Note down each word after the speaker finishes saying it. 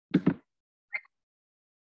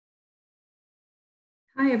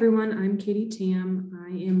Hi, everyone. I'm Katie Tam. I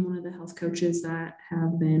am one of the health coaches that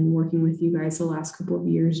have been working with you guys the last couple of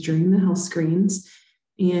years during the health screens.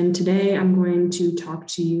 And today I'm going to talk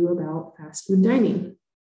to you about fast food dining.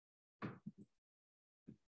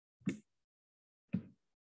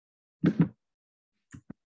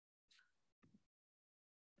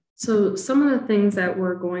 So some of the things that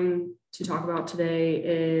we're going to talk about today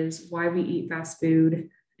is why we eat fast food.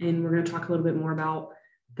 And we're going to talk a little bit more about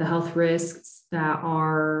the health risks that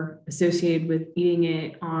are associated with eating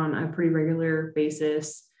it on a pretty regular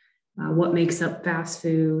basis, what makes up fast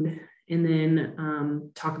food, and then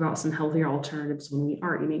talk about some healthier alternatives when we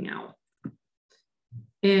are eating out.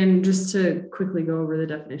 And just to quickly go over the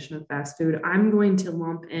definition of fast food, I'm going to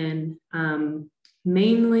lump in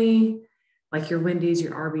mainly like your Wendy's,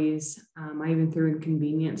 your Arby's. I even threw in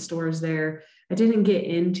convenience stores there. I didn't get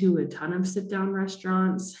into a ton of sit-down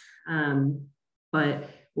restaurants, but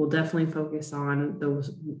we'll definitely focus on those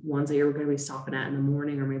ones that you're going to be stopping at in the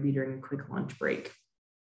morning or maybe during a quick lunch break.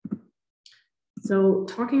 So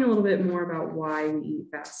talking a little bit more about why we eat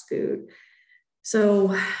fast food.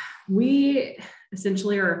 So we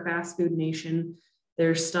essentially are a fast food nation.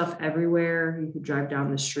 There's stuff everywhere. You could drive down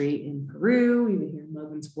the street in Peru, even here in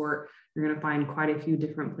Logansport, you're going to find quite a few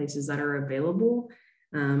different places that are available.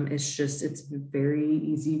 It's very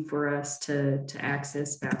easy for us to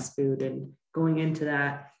access fast food, and going into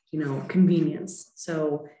that, convenience.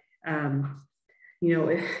 So, I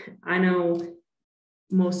know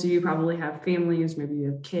most of you probably have families, maybe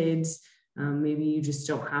you have kids, maybe you just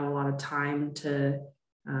don't have a lot of time to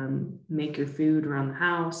make your food around the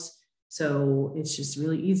house. So it's just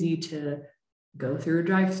really easy to go through a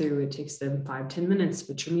drive-through. It takes them 5-10 minutes to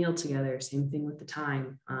put your meal together. Same thing with the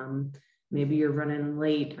time. Maybe you're running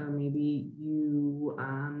late, or maybe you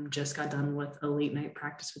just got done with a late night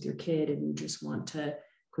practice with your kid and you just want to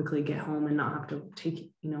quickly get home and not have to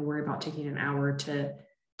worry about taking an hour to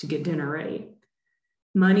get dinner ready.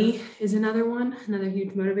 Money is another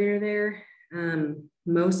huge motivator there.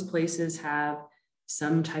 Most places have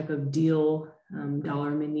some type of deal,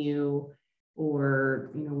 dollar menu,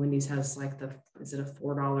 or Wendy's has like is it a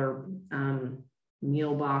 $4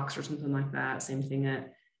 meal box or something like that. Same thing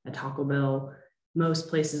at Taco Bell. Most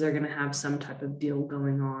places are going to have some type of deal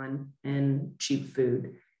going on and cheap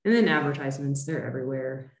food. And then advertisements, they're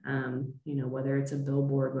everywhere. Whether it's a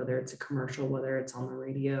billboard, whether it's a commercial, whether it's on the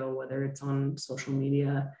radio, whether it's on social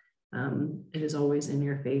media, it is always in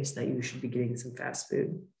your face that you should be getting some fast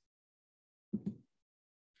food.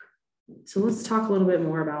 So let's talk a little bit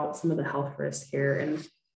more about some of the health risks here. And,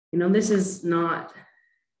 this is not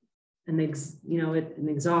an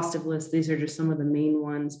exhaustive list. These are just some of the main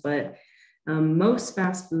ones, but most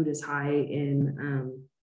fast food is high in,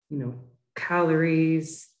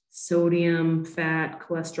 calories, sodium, fat,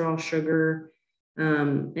 cholesterol, sugar.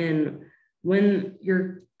 And when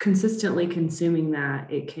you're consistently consuming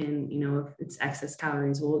that, it can, if it's excess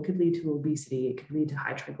calories, well, it could lead to obesity. It could lead to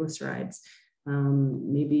high triglycerides.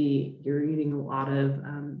 Maybe you're eating a lot of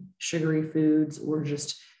sugary foods or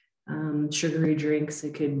just sugary drinks.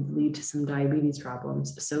 It could lead to some diabetes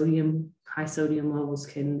problems. High sodium levels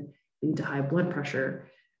can lead to high blood pressure.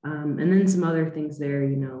 And then some other things there,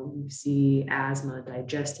 you see asthma,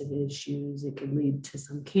 digestive issues. It could lead to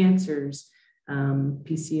some cancers,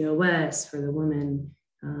 PCOS for the women.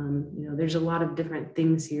 There's a lot of different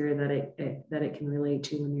things here that it can relate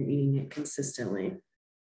to when you're eating it consistently.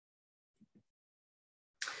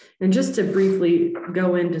 And just to briefly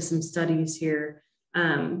go into some studies here,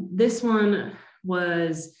 this one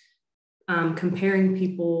was comparing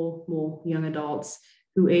people, young adults,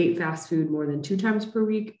 who ate fast food more than 2 times per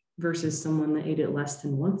week versus someone that ate it less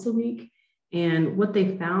than once a week. And what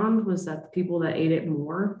they found was that the people that ate it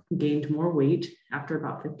more gained more weight after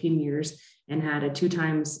about 15 years and had a 2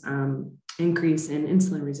 times increase in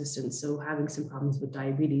insulin resistance, so having some problems with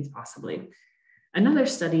diabetes possibly. Another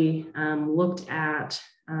study looked at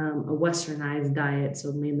a westernized diet,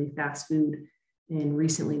 so mainly fast food in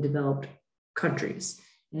recently developed countries.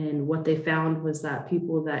 And what they found was that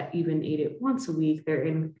people that even ate it once a week, their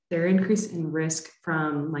increase in risk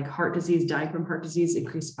from like heart disease, dying from heart disease,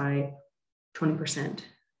 increased by 20%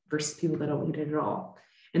 versus people that don't eat it at all.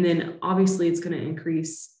 And then obviously it's going to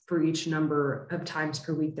increase for each number of times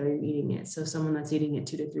per week that you're eating it. So someone that's eating it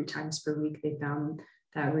 2 to 3 times per week, they found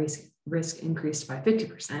that risk increased by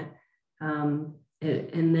 50%.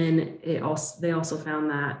 And then they also found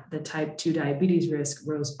that the type 2 diabetes risk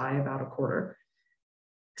rose by about a quarter.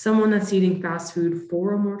 Someone that's eating fast food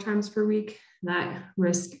 4 or more times per week, that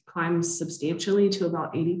risk climbs substantially to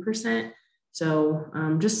about 80%.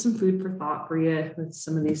 So just some food for thought for you with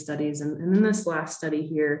some of these studies. And in this last study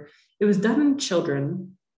here, it was done in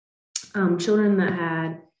children, children that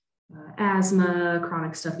had asthma,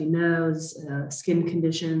 chronic stuffy nose, skin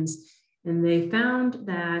conditions. And they found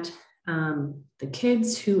that the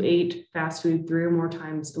kids who ate fast food 3 or more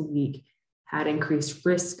times a week had increased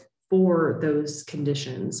risk for those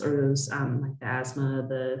conditions, or those like the asthma,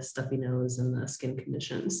 the stuffy nose, and the skin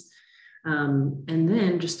conditions. And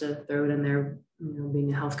then just to throw it in there,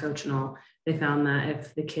 being a health coach and all, they found that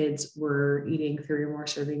if the kids were eating 3 or more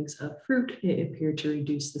servings of fruit, it appeared to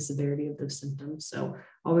reduce the severity of those symptoms. So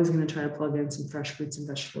always going to try to plug in some fresh fruits and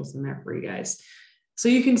vegetables in there for you guys. So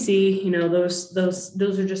you can see, those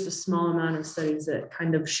are just a small amount of studies that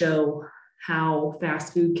kind of show how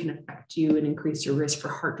fast food can affect you and increase your risk for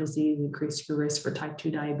heart disease, increase your risk for type 2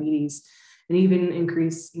 diabetes, and even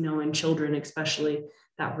increase, in children, especially,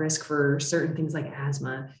 that risk for certain things like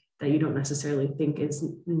asthma that you don't necessarily think is,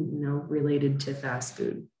 related to fast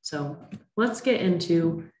food. So let's get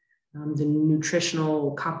into the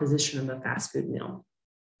nutritional composition of a fast food meal.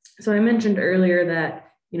 So I mentioned earlier that,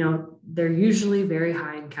 they're usually very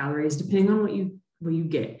high in calories, depending on what you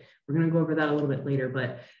get. We're going to go over that a little bit later,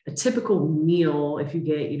 but a typical meal, if you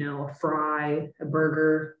get, a fry, a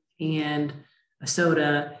burger, and a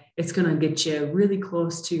soda, it's going to get you really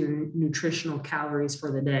close to your nutritional calories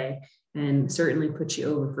for the day, and certainly put you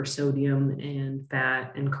over for sodium and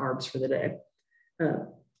fat and carbs for the day.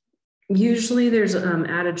 Usually there's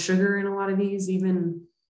added sugar in a lot of these, even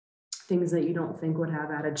things that you don't think would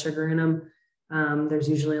have added sugar in them. There's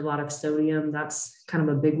usually a lot of sodium. That's kind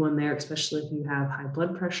of a big one there, especially if you have high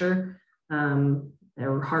blood pressure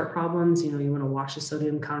or heart problems. You want to watch the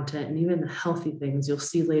sodium content, and even the healthy things you'll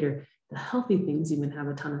see later. The healthy things even have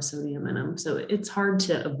a ton of sodium in them. So it's hard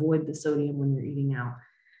to avoid the sodium when you're eating out.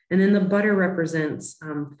 And then the butter represents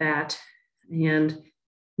fat. And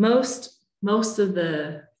most of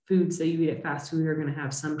the foods that you eat at fast food are going to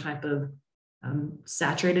have some type of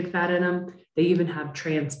saturated fat in them. They even have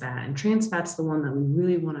trans fat, and trans fat's the one that we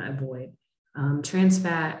really want to avoid. Trans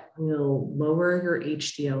fat will lower your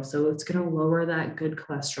HDL, so it's going to lower that good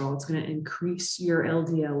cholesterol. It's going to increase your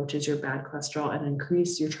LDL, which is your bad cholesterol, and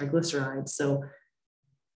increase your triglycerides. So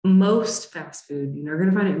most fast food, you're going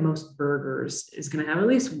to find it in most burgers, is going to have at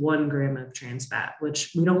least 1 gram of trans fat,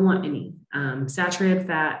 which we don't want any. Saturated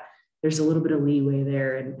fat, there's a little bit of leeway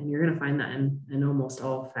there, and you're going to find that in almost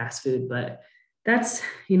all fast food. But that's,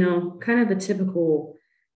 kind of the typical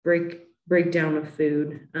breakdown of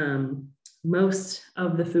food. Most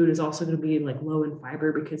of the food is also going to be like low in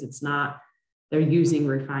fiber, because they're using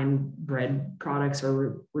refined bread products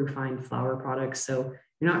or refined flour products. So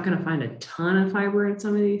you're not going to find a ton of fiber in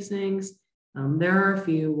some of these things. There are a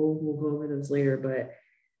few, we'll go over those later, but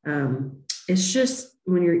it's just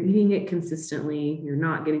when you're eating it consistently, you're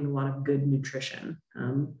not getting a lot of good nutrition.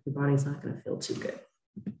 Your body's not going to feel too good.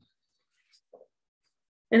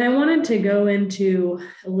 And I wanted to go into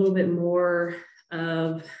a little bit more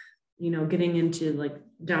of, getting into, like,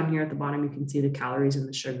 down here at the bottom, you can see the calories and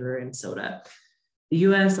the sugar and soda. The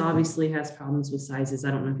US obviously has problems with sizes.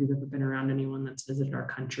 I don't know if you've ever been around anyone that's visited our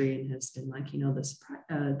country and has been like,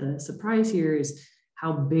 the surprise here is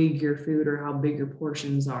how big your food or how big your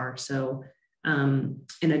portions are. So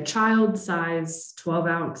in a child size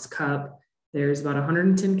 12-ounce cup, there's about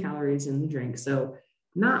 110 calories in the drink. So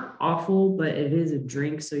not awful, but it is a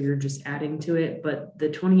drink, so you're just adding to it. But the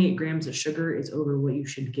 28 grams of sugar is over what you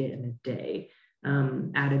should get in a day,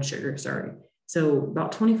 added sugar, sorry. So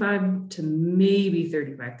about 25 to maybe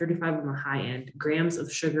 35 on the high end grams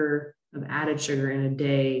of sugar, of added sugar in a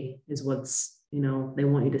day is what's, they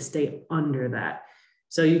want you to stay under that.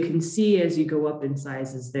 So you can see as you go up in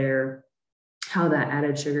sizes there, how that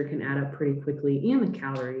added sugar can add up pretty quickly, and the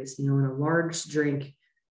calories. In a large drink,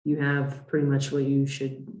 you have pretty much what you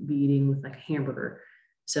should be eating with like a hamburger.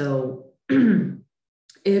 So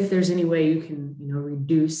if there's any way you can,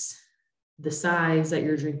 reduce the size that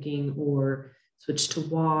you're drinking, or switch to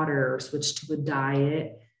water, or switch to a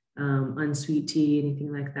diet, unsweet tea,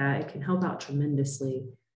 anything like that, it can help out tremendously,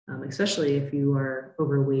 especially if you are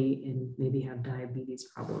overweight and maybe have diabetes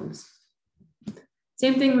problems.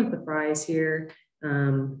 Same thing with the fries here.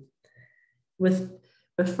 With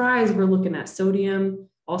fries, we're looking at sodium,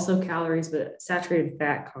 also calories, but saturated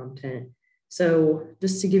fat content. So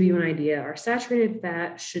just to give you an idea, our saturated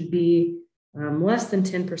fat should be less than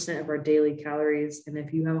 10% of our daily calories. And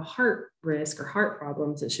if you have a heart risk or heart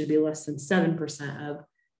problems, it should be less than 7% of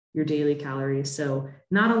your daily calories. So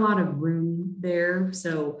not a lot of room there.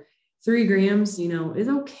 So 3 grams, is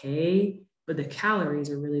okay, but the calories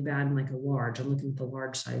are really bad in like a large. I'm looking at the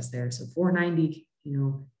large size there. So 490,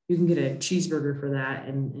 you you can get a cheeseburger for that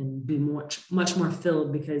and be much more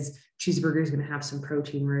filled, because cheeseburger is going to have some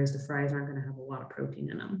protein, whereas the fries aren't going to have a lot of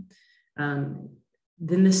protein in them.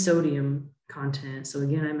 Then the sodium content. So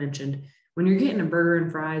again, I mentioned when you're getting a burger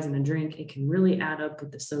and fries and a drink, it can really add up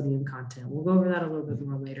with the sodium content. We'll go over that a little bit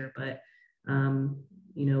more later, but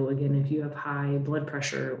again, if you have high blood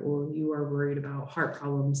pressure or you are worried about heart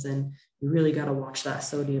problems, then you really got to watch that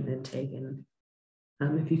sodium intake. And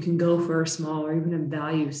if you can go for a small or even a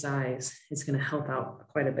value size, it's going to help out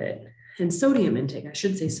quite a bit. And sodium intake, I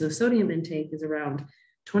should say, so sodium intake is around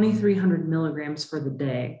 2,300 milligrams for the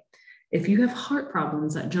day. If you have heart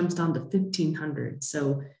problems, that jumps down to 1,500.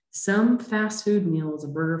 So some fast food meals, a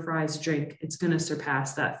burger, fries, drink, it's going to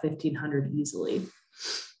surpass that 1,500 easily.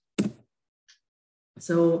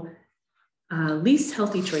 So least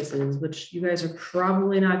healthy choices, which you guys are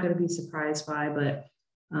probably not going to be surprised by, but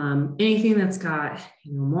anything that's got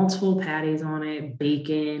multiple patties on it,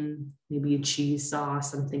 bacon, maybe a cheese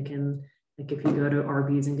sauce. I'm thinking like if you go to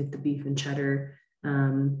Arby's and get the beef and cheddar,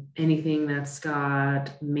 anything that's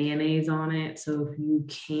got mayonnaise on it. So if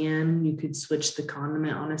you could switch the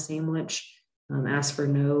condiment on a sandwich, ask for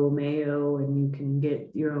no mayo, and you can get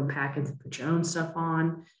your own packets and put your own stuff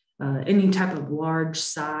on. Any type of large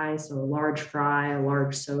size, so a large fry, a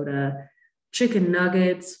large soda, chicken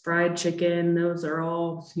nuggets, fried chicken, those are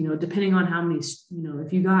all, depending on how many,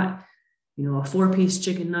 if you got, a 4-piece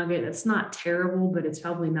chicken nugget, that's not terrible, but it's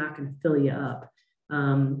probably not going to fill you up.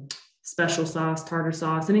 Special sauce, tartar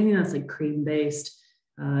sauce, anything that's like cream-based,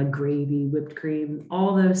 gravy, whipped cream,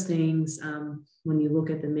 all those things, when you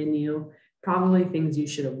look at the menu, probably things you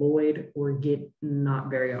should avoid or get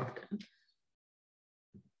not very often.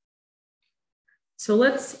 So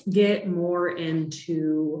let's get more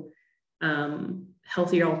into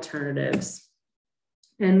healthier alternatives.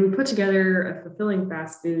 And we put together a fulfilling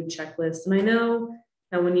fast food checklist. And I know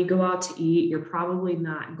that when you go out to eat, you're probably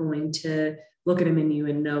not going to look at a menu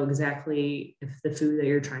and know exactly if the food that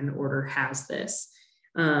you're trying to order has this.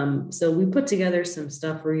 So we put together some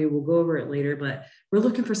stuff for you. We'll go over it later, but we're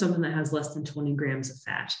looking for something that has less than 20 grams of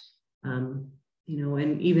fat, and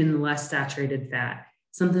even less saturated fat.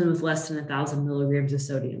 Something with less than 1,000 milligrams of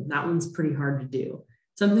sodium. That one's pretty hard to do.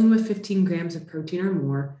 Something with 15 grams of protein or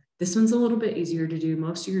more. This one's a little bit easier to do.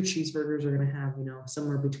 Most of your cheeseburgers are going to have,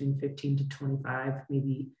 somewhere between 15 to 25,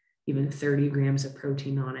 maybe even 30 grams of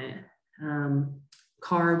protein on it.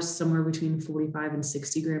 Carbs, somewhere between 45 and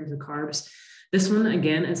 60 grams of carbs. This one,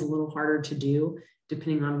 again, is a little harder to do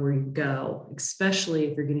depending on where you go, especially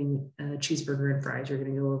if you're getting a cheeseburger and fries. You're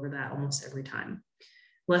going to go over that almost every time.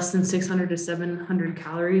 Less than 600 to 700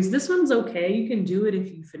 calories. This one's okay. You can do it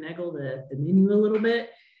if you finagle the menu a little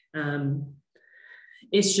bit.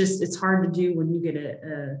 It's hard to do when you get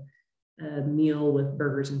a meal with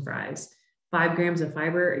burgers and fries. 5 grams of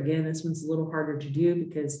fiber. Again, this one's a little harder to do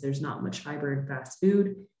because there's not much fiber in fast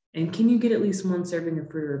food. And can you get at least 1 serving of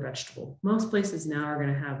fruit or vegetable? Most places now are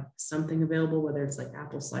going to have something available, whether it's like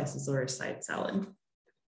apple slices or a side salad.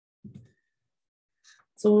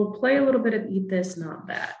 So we'll play a little bit of eat this, not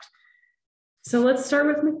that. So let's start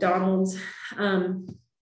with McDonald's. If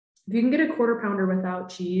you can get a 1/4 pounder without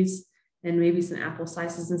cheese and maybe some apple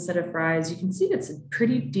slices instead of fries, you can see it's a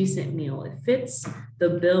pretty decent meal. It fits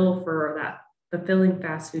the bill for that fulfilling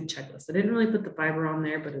fast food checklist. I didn't really put the fiber on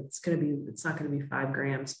there, but it's not going to be 5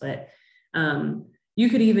 grams, but you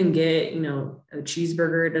could even get, a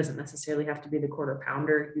cheeseburger. It doesn't necessarily have to be the 1/4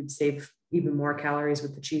 pounder. You'd save even more calories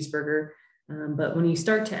with the cheeseburger. But when you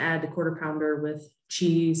start to add the 1/4 pounder with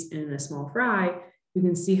cheese and a small fry, you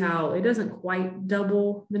can see how it doesn't quite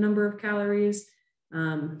double the number of calories,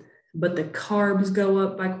 but the carbs go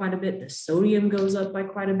up by quite a bit. The sodium goes up by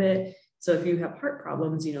quite a bit. So if you have heart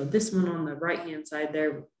problems, this one on the right-hand side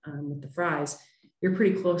there with the fries, you're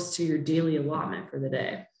pretty close to your daily allotment for the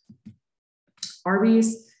day.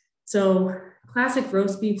 Arby's. So classic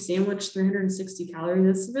roast beef sandwich, 360 calories.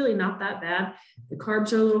 That's really not that bad. The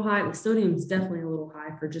carbs are a little high. The sodium is definitely a little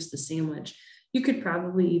high for just the sandwich. You could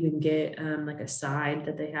probably even get like a side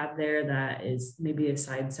that they have there that is maybe a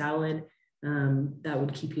side salad that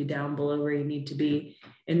would keep you down below where you need to be.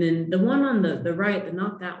 And then the one on the right,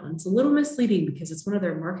 not that one, it's a little misleading because it's one of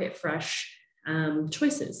their market fresh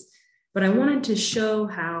choices. But I wanted to show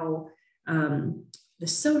how the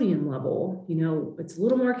sodium level, it's a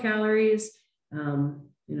little more calories, a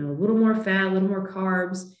little more fat, a little more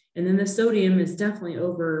carbs, and then the sodium is definitely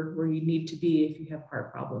over where you need to be if you have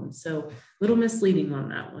heart problems. So a little misleading on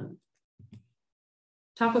that one.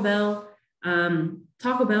 Taco Bell,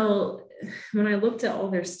 when I looked at all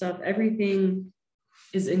their stuff, everything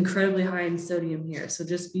is incredibly high in sodium here. So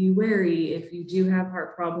just be wary if you do have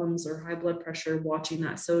heart problems or high blood pressure, watching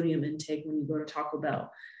that sodium intake when you go to Taco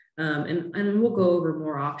Bell. And we'll go over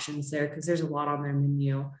more options there because there's a lot on their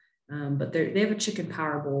menu. But they have a chicken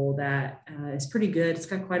power bowl that is pretty good. It's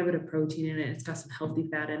got quite a bit of protein in it. It's got some healthy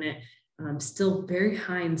fat in it. Still very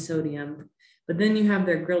high in sodium. But then you have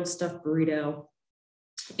their grilled stuffed burrito.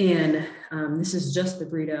 And this is just the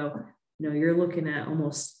burrito. You know, you're looking at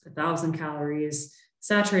almost 1,000 calories.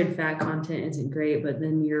 Saturated fat content isn't great, but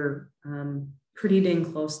then you're pretty dang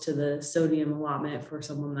close to the sodium allotment for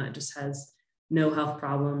someone that just has no health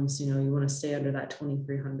problems. You know, you want to stay under that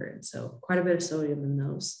 2,300. So quite a bit of sodium in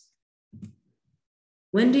those.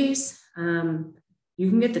 Wendy's, you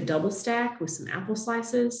can get the double stack with some apple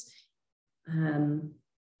slices. Under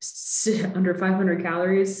 500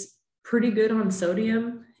 calories, pretty good on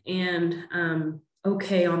sodium and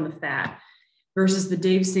okay on the fat. Versus the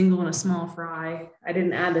Dave single and a small fry. I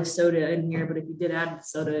didn't add the soda in here, but if you did add the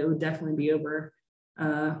soda, it would definitely be over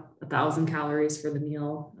 1,000 calories for the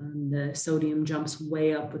meal. The sodium jumps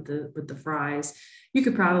way up with the fries. You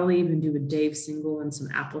could probably even do a Dave single and some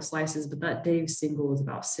apple slices, but that Dave single is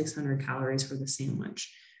about 600 calories for the sandwich.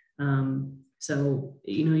 So,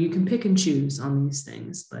 you know, you can pick and choose on these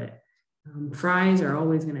things, but fries are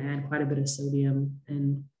always going to add quite a bit of sodium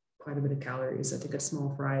and quite a bit of calories. I think a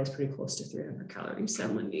small fry is pretty close to 300 calories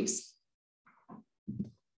at Wendy's.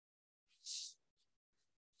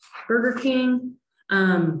 Burger King,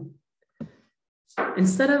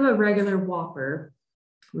 instead of a regular Whopper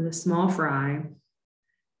with a small fry,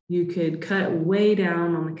 you could cut way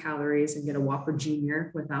down on the calories and get a Whopper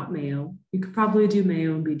Junior without mayo. You could probably do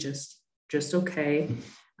mayo and be just okay.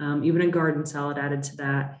 Even a garden salad added to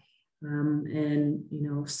that. And, you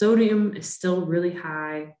know, sodium is still really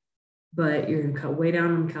high, but you're going to cut way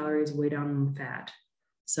down on calories, way down on fat.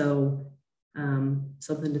 So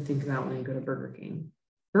something to think about when you go to Burger King.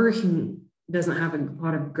 Burger King doesn't have a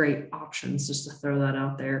lot of great options, just to throw that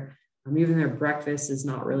out there. Even their breakfast is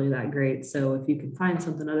not really that great. So if you can find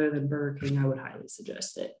something other than Burger King, I would highly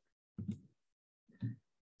suggest it.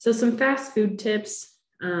 So some fast food tips.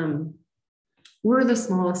 Order the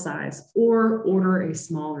smallest size or order a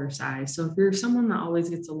smaller size. So if you're someone that always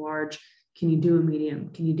gets a large, can you do a medium?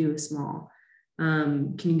 Can you do a small?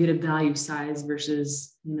 Can you get a value size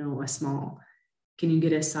versus, you know, a small? Can you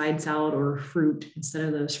get a side salad or fruit instead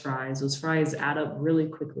of those fries? Those fries add up really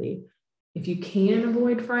quickly. If you can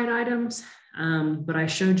avoid fried items, but I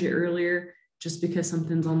showed you earlier, just because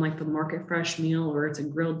something's on like the market fresh meal or it's a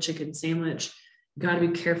grilled chicken sandwich, you got to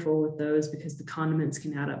be careful with those because the condiments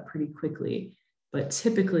can add up pretty quickly. But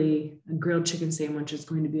typically a grilled chicken sandwich is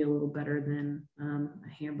going to be a little better than a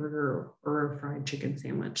hamburger or a fried chicken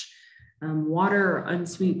sandwich. Water or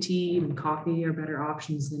unsweet tea and coffee are better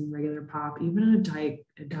options than regular pop. Even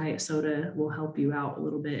a diet soda will help you out a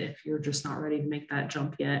little bit if you're just not ready to make that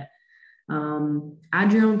jump yet.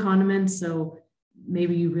 Add your own condiments. So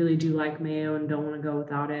maybe you really do like mayo and don't want to go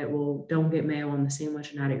without it. Well, don't get mayo on the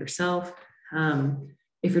sandwich and add it yourself.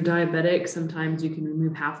 If you're diabetic, sometimes you can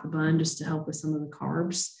remove half the bun just to help with some of the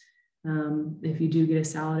carbs. If you do get a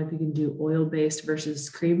salad, if you can do oil-based versus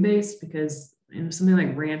cream-based, because you know something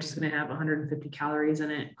like ranch is going to have 150 calories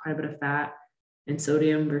in it, quite a bit of fat and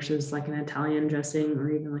sodium versus like an Italian dressing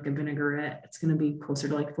or even like a vinaigrette. It's going to be closer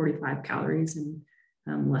to like 45 calories and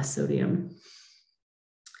less sodium.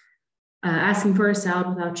 Asking for a salad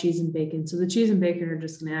without cheese and bacon. So the cheese and bacon are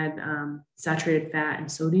just going to add saturated fat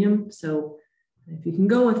and sodium. So if you can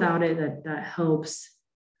go without it, that helps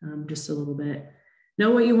just a little bit.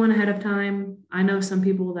 Know what you want ahead of time. I know some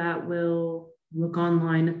people that will look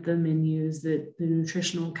online at the menus, that the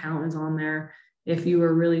nutritional count is on there. If you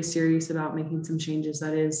are really serious about making some changes,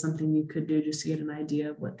 that is something you could do just to get an idea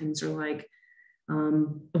of what things are like.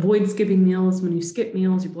 Avoid skipping meals. When you skip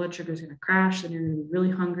meals, your blood sugar is going to crash, and you're going to be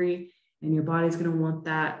really hungry, and your body's going to want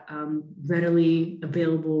that readily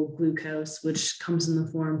available glucose, which comes in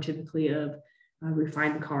the form typically of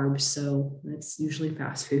refined carbs. So that's usually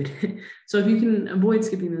fast food. So if you can avoid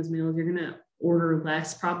skipping those meals, you're going to order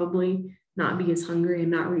less, probably not be as hungry and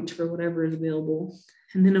not reach for whatever is available.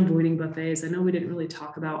 And then avoiding buffets. I know we didn't really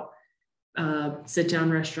talk about sit down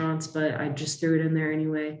restaurants, but I just threw it in there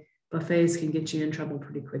anyway. Buffets can get you in trouble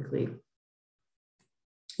pretty quickly.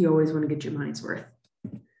 You always want to get your money's worth.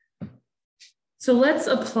 So let's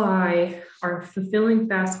apply our fulfilling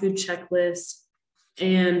fast food checklist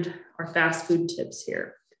and our fast food tips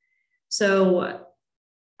here. So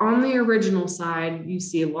on the original side, you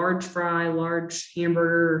see a large fry, large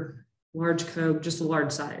hamburger, large Coke, just a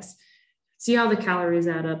large size. See how the calories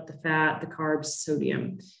add up, the fat, the carbs,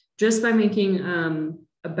 sodium. Just by making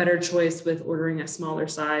a better choice with ordering a smaller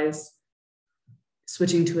size,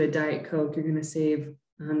 switching to a Diet Coke. You're going to save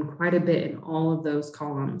quite a bit in all of those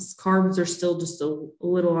columns. Carbs are still just a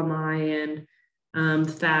little on the high end.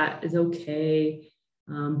 Fat is okay.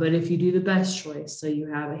 But if you do the best choice, so you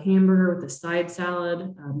have a hamburger with a side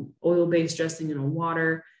salad, oil-based dressing and a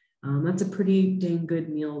water, that's a pretty dang good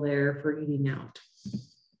meal there for eating out.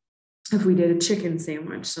 If we did a chicken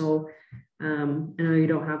sandwich, so I know you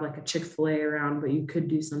don't have like a Chick-fil-A around, but you could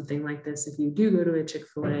do something like this if you do go to a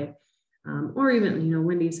Chick-fil-A, or even, you know,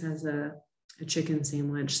 Wendy's has a chicken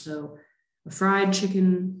sandwich. So a fried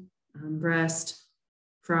chicken breast,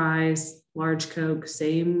 fries, large Coke,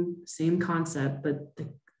 same concept, but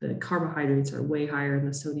the carbohydrates are way higher and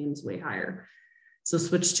the sodium is way higher. So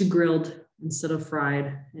switch to grilled instead of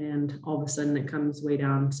fried, and all of a sudden it comes way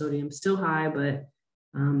down. Sodium still high, but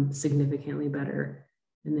significantly better.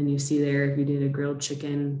 And then you see there, if you did a grilled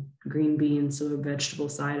chicken, green beans, so a vegetable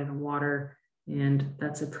side and a water, and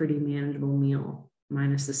that's a pretty manageable meal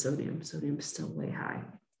minus the sodium. Sodium is still way high.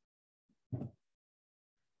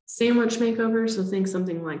 Sandwich makeover, so think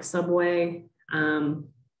something like Subway,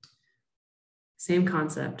 same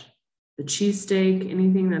concept. The cheesesteak,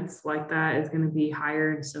 anything that's like that is going to be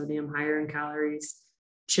higher in sodium, higher in calories.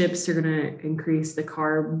 Chips are going to increase the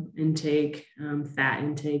carb intake, fat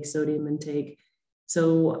intake, sodium intake.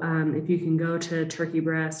 So if you can go to turkey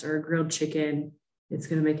breast or grilled chicken, it's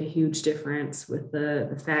going to make a huge difference with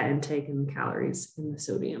the fat intake and the calories and the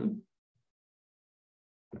sodium.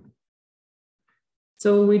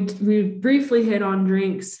 So we briefly hit on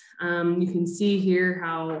drinks. You can see here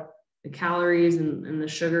how the calories and the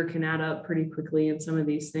sugar can add up pretty quickly in some of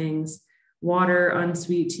these things. Water,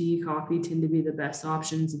 unsweet tea, coffee tend to be the best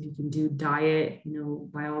options. If you can do diet, you know,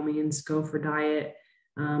 by all means, go for diet.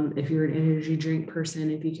 If you're an energy drink person,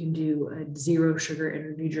 if you can do a zero sugar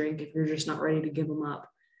energy drink, if you're just not ready to give them up,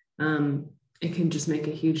 it can just make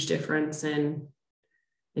a huge difference in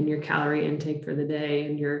your calorie intake for the day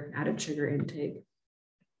and your added sugar intake.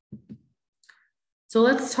 So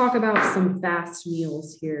let's talk about some fast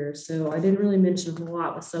meals here. So I didn't really mention a whole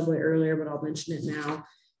lot with Subway earlier, but I'll mention it now.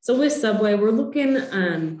 So with Subway, we're looking,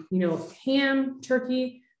 you know, ham,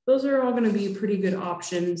 turkey, those are all going to be pretty good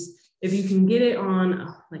options. If you can get it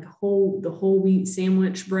on like the whole wheat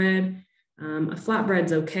sandwich bread, a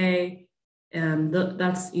flatbread's okay.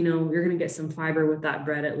 That's, you know, you're going to get some fiber with that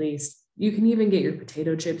bread at least. You can even get your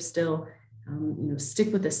potato chips still. You know,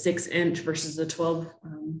 stick with a 6-inch versus a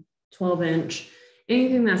 12-inch.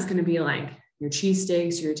 Anything that's going to be like your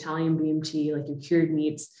cheesesteaks, your Italian BMT, like your cured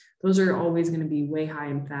meats, those are always going to be way high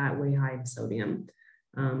in fat, way high in sodium.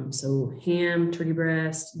 So ham, turkey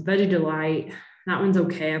breast, Veggie Delight, that one's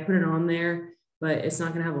okay. I put it on there, but it's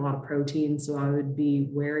not going to have a lot of protein, so I would be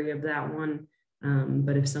wary of that one.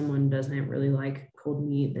 But if someone doesn't really like cold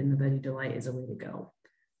meat, then the Veggie Delight is a way to go.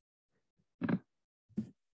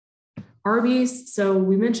 Arby's, so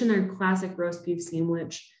we mentioned their classic roast beef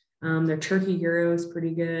sandwich. Their turkey gyro is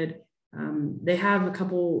pretty good. They have a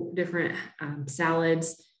couple different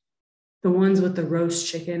salads. The ones with the roast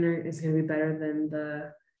chicken is going to be better than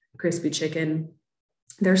the crispy chicken.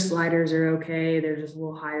 Their sliders are okay. They're just a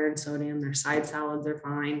little higher in sodium. Their side salads are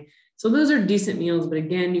fine. So those are decent meals. But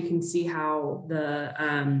again, you can see how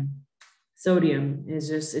the sodium is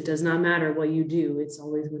just, it does not matter what you do. It's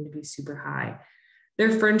always going to be super high.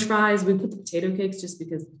 Their French fries, we put the potato cakes just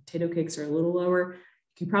because potato cakes are a little lower.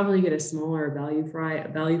 You can probably get a smaller value fry. A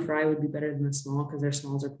value fry would be better than the small because their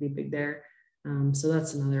smalls are pretty big there. So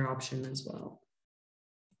that's another option as well.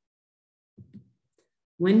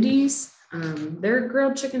 Wendy's, their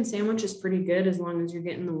grilled chicken sandwich is pretty good as long as you're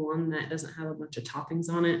getting the one that doesn't have a bunch of toppings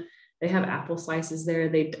on it. They have apple slices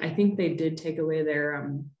there. I think they did take away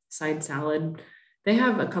their side salad. They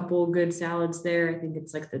have a couple good salads there. I think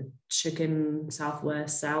it's like the chicken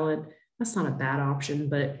Southwest salad. That's not a bad option,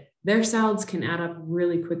 but their salads can add up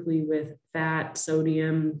really quickly with fat,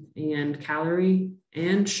 sodium, and calorie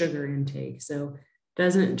and sugar intake. So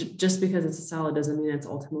just because it's a salad doesn't mean it's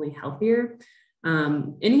ultimately healthier.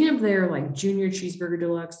 Any of their like junior cheeseburger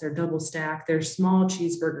deluxe, their double stack, their small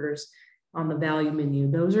cheeseburgers on the value menu,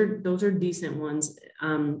 those are decent ones,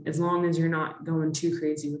 as long as you're not going too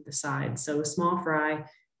crazy with the sides. So a small fry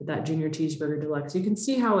with that junior cheeseburger deluxe, you can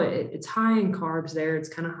see how it's high in carbs there. It's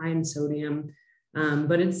kind of high in sodium,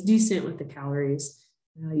 but it's decent with the calories.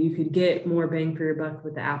 You could get more bang for your buck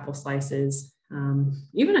with the apple slices.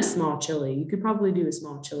 Even a small chili, you could probably do a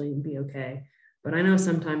small chili and be okay. But I know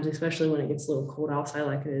sometimes, especially when it gets a little cold outside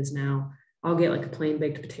like it is now, I'll get like a plain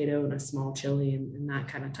baked potato and a small chili, and that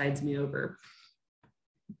kind of tides me over.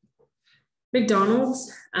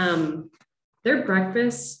 McDonald's, their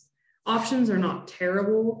breakfast, options are not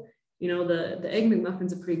terrible. You know, the Egg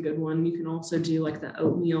McMuffin's a pretty good one. You can also do like the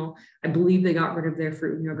oatmeal. I believe they got rid of their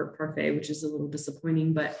fruit and yogurt parfait, which is a little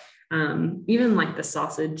disappointing, but even like the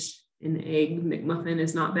sausage and egg McMuffin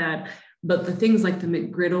is not bad. But the things like the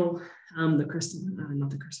McGriddle, not the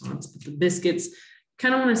croissants, but the biscuits,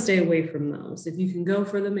 kind of want to stay away from those. If you can go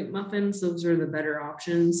for the McMuffins, those are the better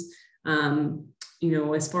options. You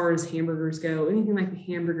know, as far as hamburgers go, anything like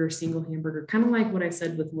the hamburger, single hamburger, kind of like what I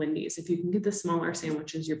said with Wendy's. If you can get the smaller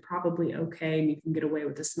sandwiches, you're probably okay, and you can get away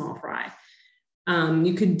with a small fry.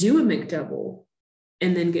 You could do a McDouble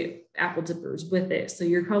and then get apple dippers with it. So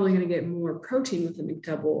you're probably going to get more protein with the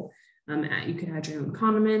McDouble. You could add your own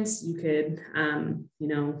condiments. You could, you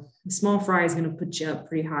know, the small fry is going to put you up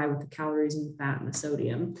pretty high with the calories and the fat and the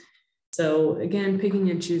sodium. So again,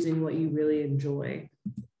 picking and choosing what you really enjoy.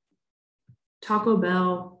 Taco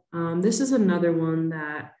Bell, this is another one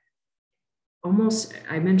that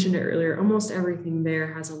I mentioned it earlier, almost everything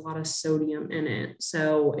there has a lot of sodium in it.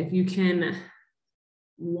 So if you can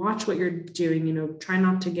watch what you're doing, you know, try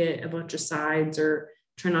not to get a bunch of sides or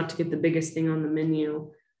try not to get the biggest thing on the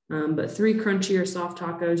menu. But 3 crunchy or soft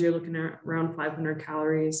tacos, you're looking at around 500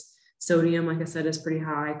 calories. Sodium, like I said, is pretty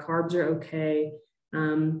high. Carbs are okay.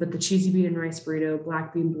 But the cheesy bean and rice burrito,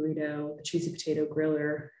 black bean burrito, the cheesy potato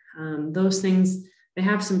griller, those things, they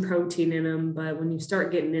have some protein in them, but when you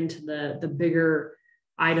start getting into the bigger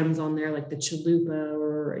items on there, like the chalupa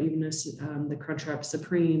or even the Crunchwrap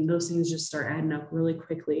Supreme, those things just start adding up really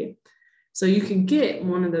quickly. So you can get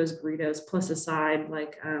one of those burritos plus a side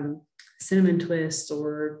like cinnamon twist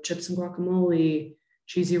or chips and guacamole,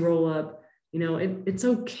 cheesy roll up. You know, it's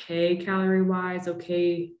okay calorie wise,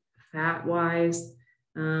 okay fat wise.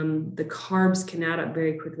 The carbs can add up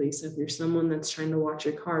very quickly. So if you're someone that's trying to watch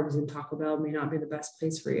your carbs, then Taco Bell may not be the best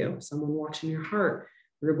place for you. Someone watching your heart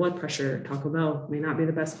or your blood pressure, Taco Bell may not be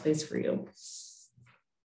the best place for you.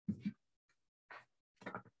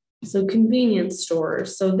 So convenience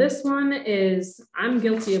stores. So this one is, I'm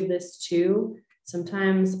guilty of this too.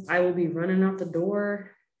 Sometimes I will be running out the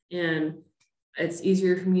door and it's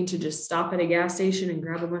easier for me to just stop at a gas station and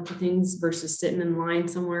grab a bunch of things versus sitting in line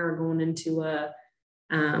somewhere or going into a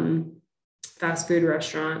fast food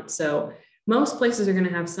restaurant. So most places are going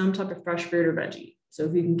to have some type of fresh fruit or veggie. So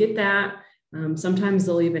if you can get that, sometimes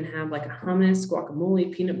they'll even have like a hummus,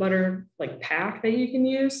 guacamole, peanut butter, like pack that you can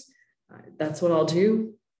use. That's what I'll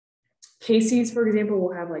do. Casey's, for example,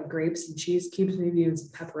 will have like grapes and cheese cubes, maybe even some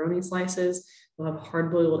pepperoni slices. They'll have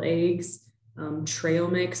hard-boiled eggs, trail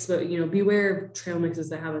mix, but you know, beware of trail mixes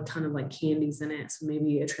that have a ton of like candies in it. So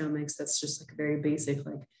maybe a trail mix that's just like very basic,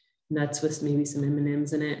 like nuts with maybe some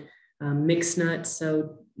M&Ms in it, mixed nuts.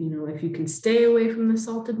 So, you know, if you can stay away from the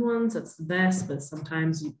salted ones, that's the best, but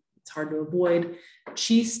sometimes it's hard to avoid.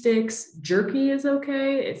 Cheese sticks, jerky is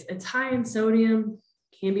okay. It's high in sodium,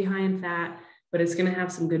 can be high in fat, but it's going to have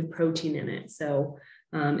some good protein in it. So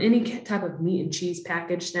any type of meat and cheese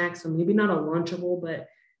packaged snack, so maybe not a Lunchable, but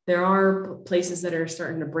there are places that are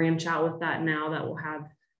starting to branch out with that now that will have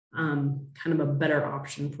kind of a better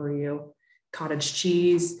option for you. Cottage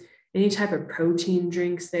cheese, any type of protein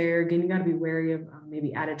drinks there. Again, you got to be wary of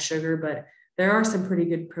maybe added sugar, but there are some pretty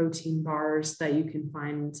good protein bars that you can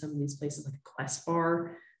find in some of these places, like a Quest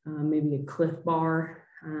bar, maybe a Cliff bar.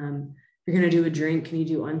 If you're going to do a drink, can you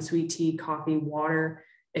do unsweet tea, coffee, water?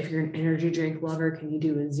 If you're an energy drink lover, can you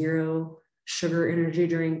do a 0 sugar energy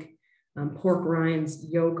drink? Pork rinds,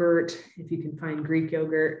 yogurt, if you can find Greek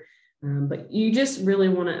yogurt. But you just really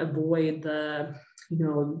want to avoid the, you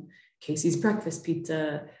know, Casey's breakfast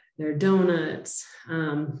pizza, their donuts,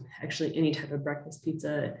 actually any type of breakfast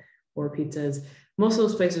pizza or pizzas. Most of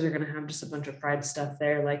those places are going to have just a bunch of fried stuff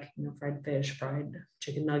there, like, you know, fried fish, fried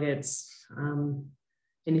chicken nuggets,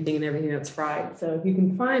 anything and everything that's fried. So if you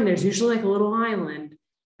can find, there's usually like a little island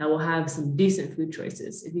that will have some decent food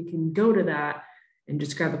choices. If you can go to that and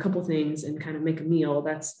just grab a couple things and kind of make a meal,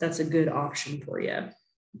 that's a good option for you.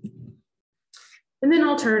 And then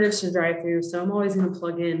alternatives to drive-through. So I'm always going to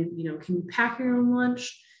plug in, you know, can you pack your own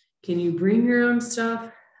lunch? Can you bring your own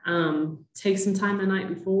stuff? Take some time the night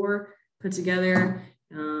before, put together,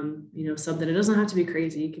 you know, something. It doesn't have to be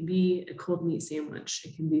crazy. It can be a cold meat sandwich.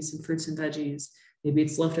 It can be some fruits and veggies. Maybe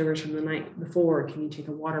it's leftovers from the night before. Can you take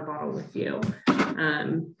a water bottle with you?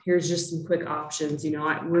 Here's just some quick options. You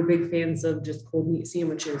know, we're big fans of just cold meat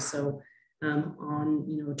sandwiches. So on,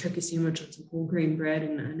 you know, a turkey sandwich with some whole grain bread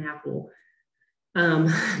and an apple.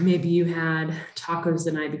 Maybe you had tacos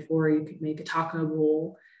the night before, you could make a taco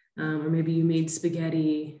bowl, or maybe you made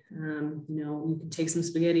spaghetti. You know, you can take some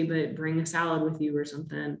spaghetti, but bring a salad with you or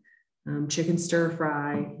something. Chicken stir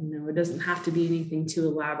fry, you know, it doesn't have to be anything too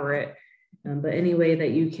elaborate. But any way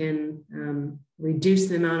that you can reduce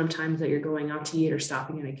the amount of times that you're going out to eat or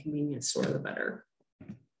stopping at a convenience store, the better.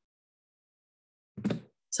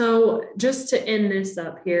 So just to end this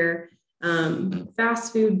up here,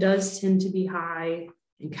 fast food does tend to be high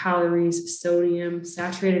in calories, sodium,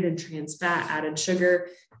 saturated and trans fat, added sugar.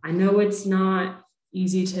 I know it's not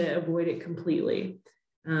easy to avoid it completely,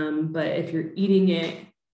 but if you're eating it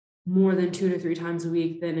more than 2 to 3 times a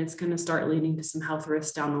week, then it's going to start leading to some health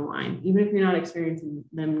risks down the line. Even if you're not experiencing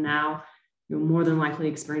them now, you'll more than likely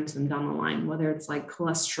experience them down the line, whether it's like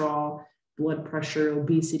cholesterol, blood pressure,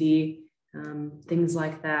 obesity, things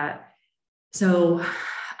like that. So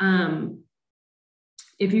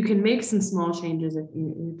if you can make some small changes,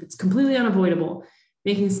 if it's completely unavoidable,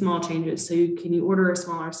 making small changes. So can you order a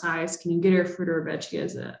smaller size? Can you get a fruit or a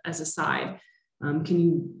veggie as a side? Can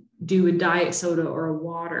you do a diet soda or a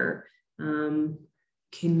water?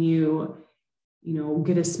 Can you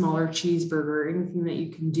get a smaller cheeseburger, anything that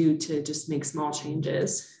you can do to just make small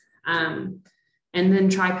changes? And then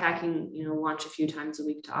try packing, lunch a few times a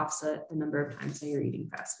week to offset the number of times that you're eating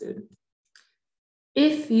fast food.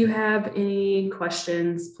 If you have any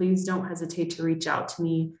questions, please don't hesitate to reach out to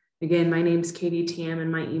me. Again, my name's Katie Tam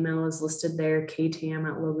and my email is listed there,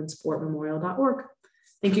 ktam@logansportmemorial.org.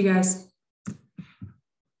 Thank you guys.